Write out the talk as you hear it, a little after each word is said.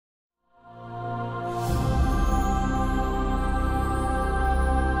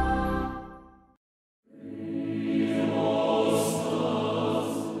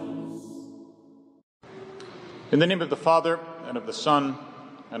In the name of the Father, and of the Son,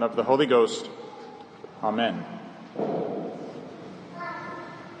 and of the Holy Ghost. Amen.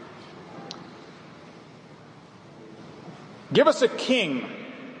 Give us a king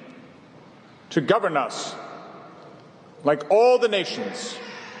to govern us like all the nations.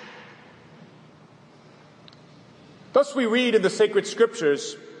 Thus we read in the sacred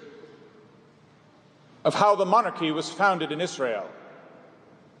scriptures of how the monarchy was founded in Israel.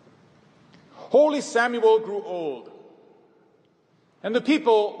 Holy Samuel grew old, and the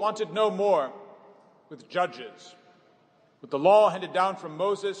people wanted no more with judges, with the law handed down from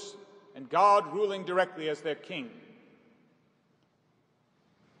Moses and God ruling directly as their king.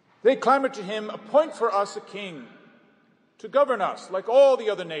 They clamored to him, "Appoint for us a king to govern us like all the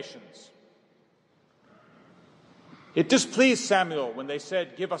other nations." It displeased Samuel when they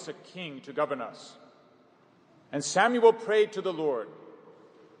said, "Give us a king to govern us." And Samuel prayed to the Lord.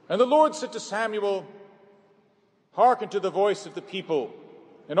 And the Lord said to Samuel, "Hearken to the voice of the people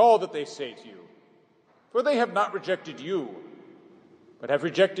in all that they say to you. For they have not rejected you, but have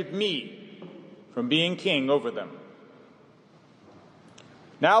rejected me from being king over them.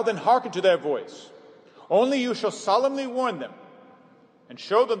 Now then hearken to their voice. Only you shall solemnly warn them, and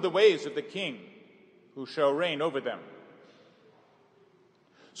show them the ways of the king who shall reign over them."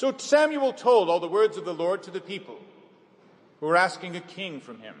 So Samuel told all the words of the Lord to the people who were asking a king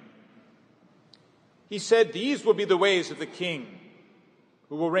from him. He said, "These will be the ways of the king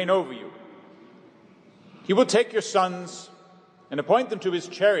who will reign over you. He will take your sons and appoint them to his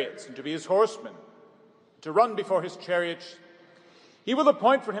chariots and to be his horsemen, to run before his chariots. He will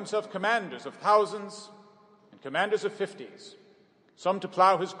appoint for himself commanders of thousands and commanders of fifties, some to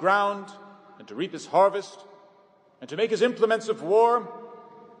plow his ground and to reap his harvest, and to make his implements of war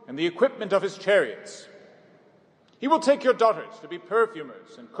and the equipment of his chariots. He will take your daughters to be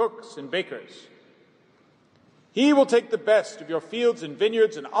perfumers and cooks and bakers. He will take the best of your fields and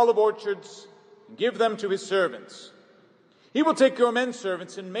vineyards and olive orchards and give them to his servants. He will take your men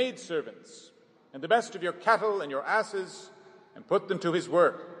servants and maid servants and the best of your cattle and your asses and put them to his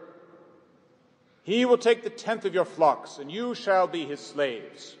work. He will take the tenth of your flocks, and you shall be his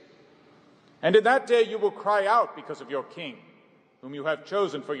slaves. And in that day you will cry out because of your king, whom you have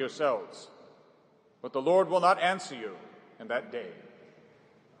chosen for yourselves. But the Lord will not answer you in that day."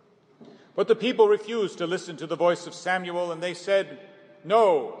 But the people refused to listen to the voice of Samuel, and they said,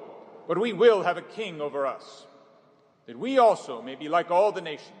 "No, but we will have a king over us, that we also may be like all the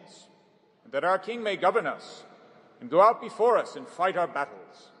nations, and that our king may govern us and go out before us and fight our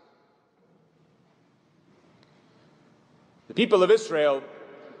battles." The people of Israel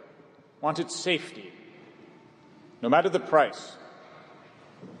wanted safety, no matter the price.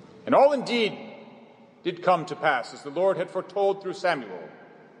 And all indeed did come to pass, as the Lord had foretold through Samuel.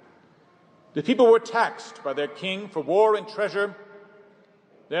 The people were taxed by their king for war and treasure,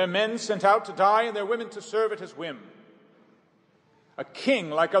 their men sent out to die, and their women to serve at his whim. A king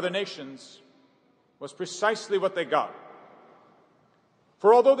like other nations was precisely what they got.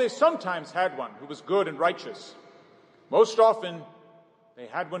 For although they sometimes had one who was good and righteous, most often they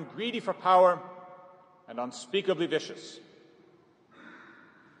had one greedy for power and unspeakably vicious.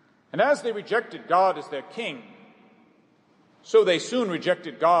 And as they rejected God as their king, so they soon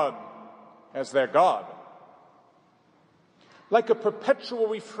rejected God as their God. Like a perpetual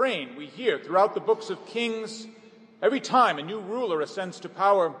refrain we hear throughout the books of Kings, every time a new ruler ascends to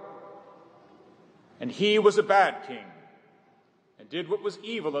power, "And he was a bad king, and did what was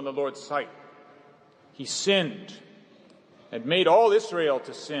evil in the Lord's sight. He sinned, and made all Israel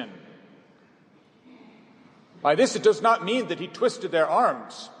to sin." By this it does not mean that he twisted their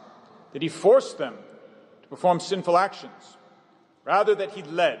arms, that he forced them to perform sinful actions, rather that he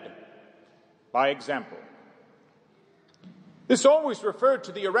led by example. This always referred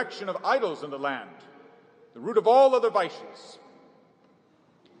to the erection of idols in the land, the root of all other vices.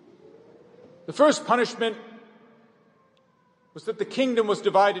 The first punishment was that the kingdom was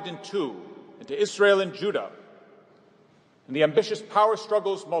divided in two, into Israel and Judah, and the ambitious power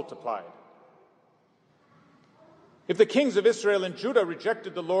struggles multiplied. If the kings of Israel and Judah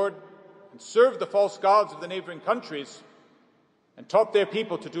rejected the Lord and served the false gods of the neighboring countries and taught their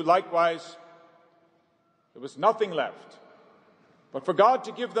people to do likewise, there was nothing left but for God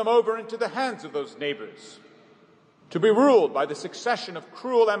to give them over into the hands of those neighbors, to be ruled by the succession of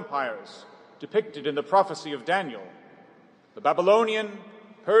cruel empires depicted in the prophecy of Daniel, the Babylonian,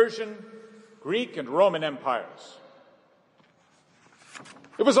 Persian, Greek, and Roman empires.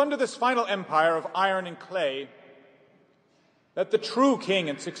 It was under this final empire of iron and clay that the true king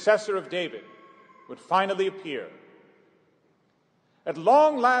and successor of David would finally appear. At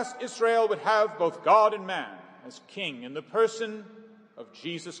long last, Israel would have both God and man as king in the person of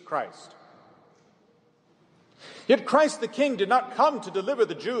Jesus Christ. Yet Christ the King did not come to deliver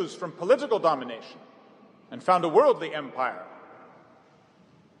the Jews from political domination and found a worldly empire.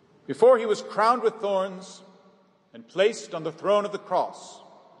 Before he was crowned with thorns and placed on the throne of the cross,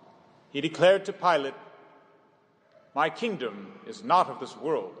 he declared to Pilate, "My kingdom is not of this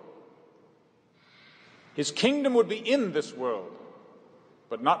world." His kingdom would be in this world,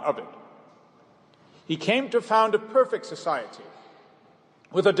 but not of it. He came to found a perfect society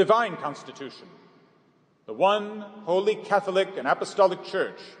with a divine constitution, the one holy Catholic and Apostolic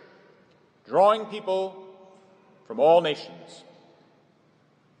Church, drawing people from all nations.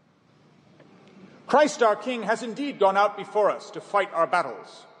 Christ our King has indeed gone out before us to fight our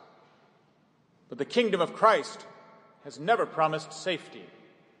battles, but the kingdom of Christ has never promised safety.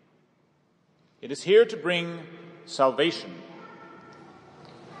 It is here to bring salvation.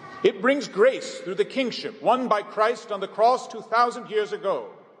 It brings grace through the kingship won by Christ on the cross 2,000 years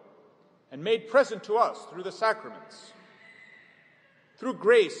ago and made present to us through the sacraments. Through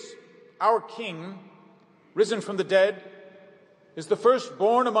grace, our King, risen from the dead, is the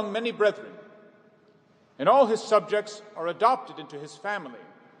firstborn among many brethren, and all his subjects are adopted into his family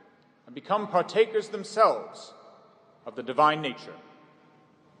and become partakers themselves of the divine nature.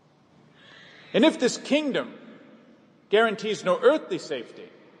 And if this kingdom guarantees no earthly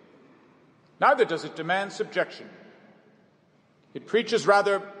safety, neither does it demand subjection. It preaches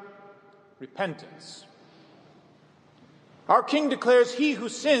rather repentance. Our King declares he who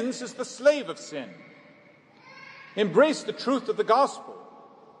sins is the slave of sin. Embrace the truth of the gospel,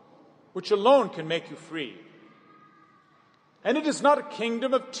 which alone can make you free. And it is not a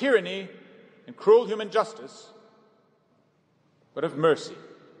kingdom of tyranny and cruel human justice, but of mercy.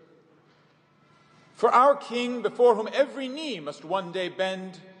 For our King, before whom every knee must one day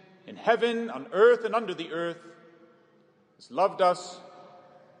bend, in heaven, on earth, and under the earth, has loved us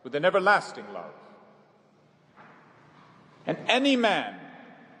with an everlasting love. And any man,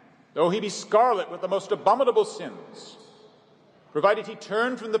 though he be scarlet with the most abominable sins, provided he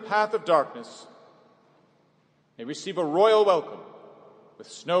turn from the path of darkness, may receive a royal welcome with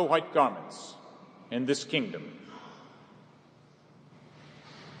snow-white garments in this kingdom.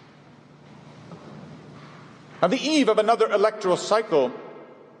 On the eve of another electoral cycle,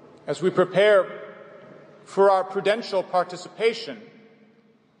 as we prepare for our prudential participation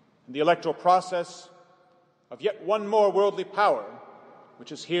in the electoral process of yet one more worldly power,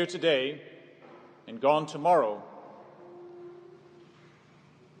 which is here today and gone tomorrow,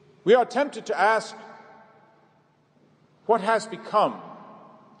 we are tempted to ask, what has become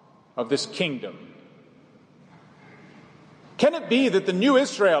of this kingdom? Can it be that the new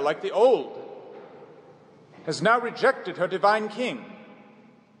Israel, like the old, has now rejected her divine king?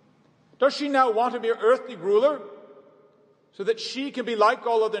 Does she now want to be an earthly ruler so that she can be like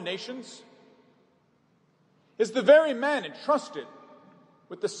all other nations? Is the very man entrusted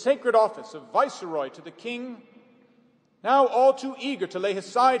with the sacred office of Viceroy to the king now all too eager to lay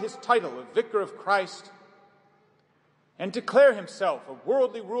aside his title of Vicar of Christ and declare himself a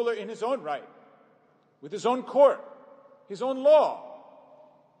worldly ruler in his own right, with his own court, his own law,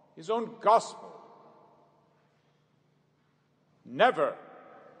 his own gospel? Never.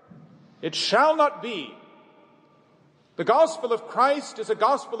 It shall not be. The gospel of Christ is a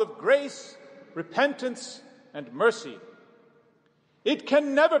gospel of grace, repentance, and mercy. It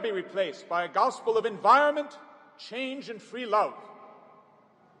can never be replaced by a gospel of environment, change, and free love.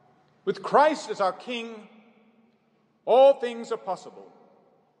 With Christ as our King, all things are possible.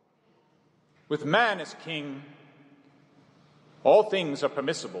 With man as King, all things are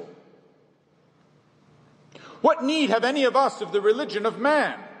permissible. What need have any of us of the religion of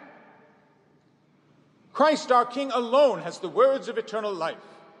man? Christ our King alone has the words of eternal life.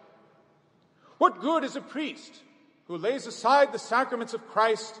 What good is a priest who lays aside the sacraments of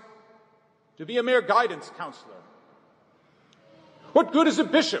Christ to be a mere guidance counselor? What good is a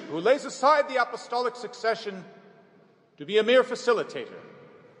bishop who lays aside the apostolic succession to be a mere facilitator?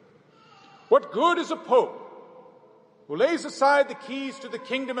 What good is a pope who lays aside the keys to the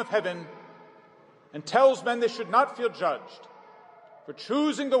kingdom of heaven and tells men they should not feel judged for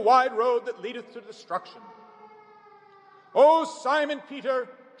choosing the wide road that leadeth to destruction? O Simon Peter,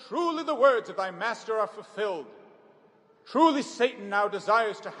 truly the words of thy master are fulfilled. Truly Satan now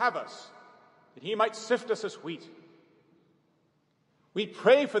desires to have us, that he might sift us as wheat. We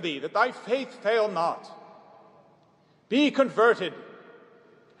pray for thee that thy faith fail not. Be converted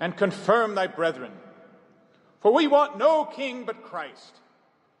and confirm thy brethren, for we want no king but Christ.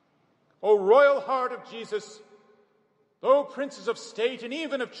 O royal heart of Jesus, though princes of state and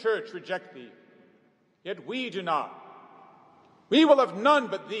even of church reject thee, Yet we do not. We will have none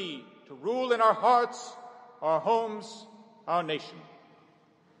but thee to rule in our hearts, our homes, our nation.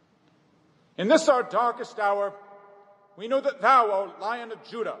 In this our darkest hour, we know that thou, O Lion of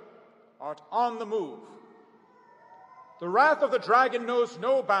Judah, art on the move. The wrath of the dragon knows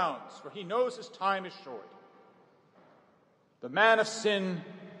no bounds, for he knows his time is short. The man of sin,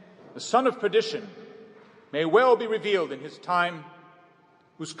 the son of perdition, may well be revealed in his time,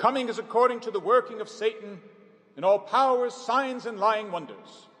 whose coming is according to the working of Satan in all powers, signs, and lying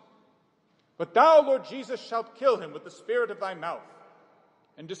wonders. But thou, Lord Jesus, shalt kill him with the spirit of thy mouth,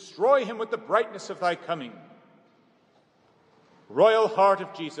 and destroy him with the brightness of thy coming. Royal heart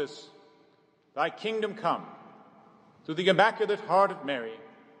of Jesus, thy kingdom come, through the Immaculate Heart of Mary.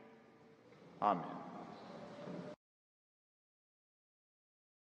 Amen.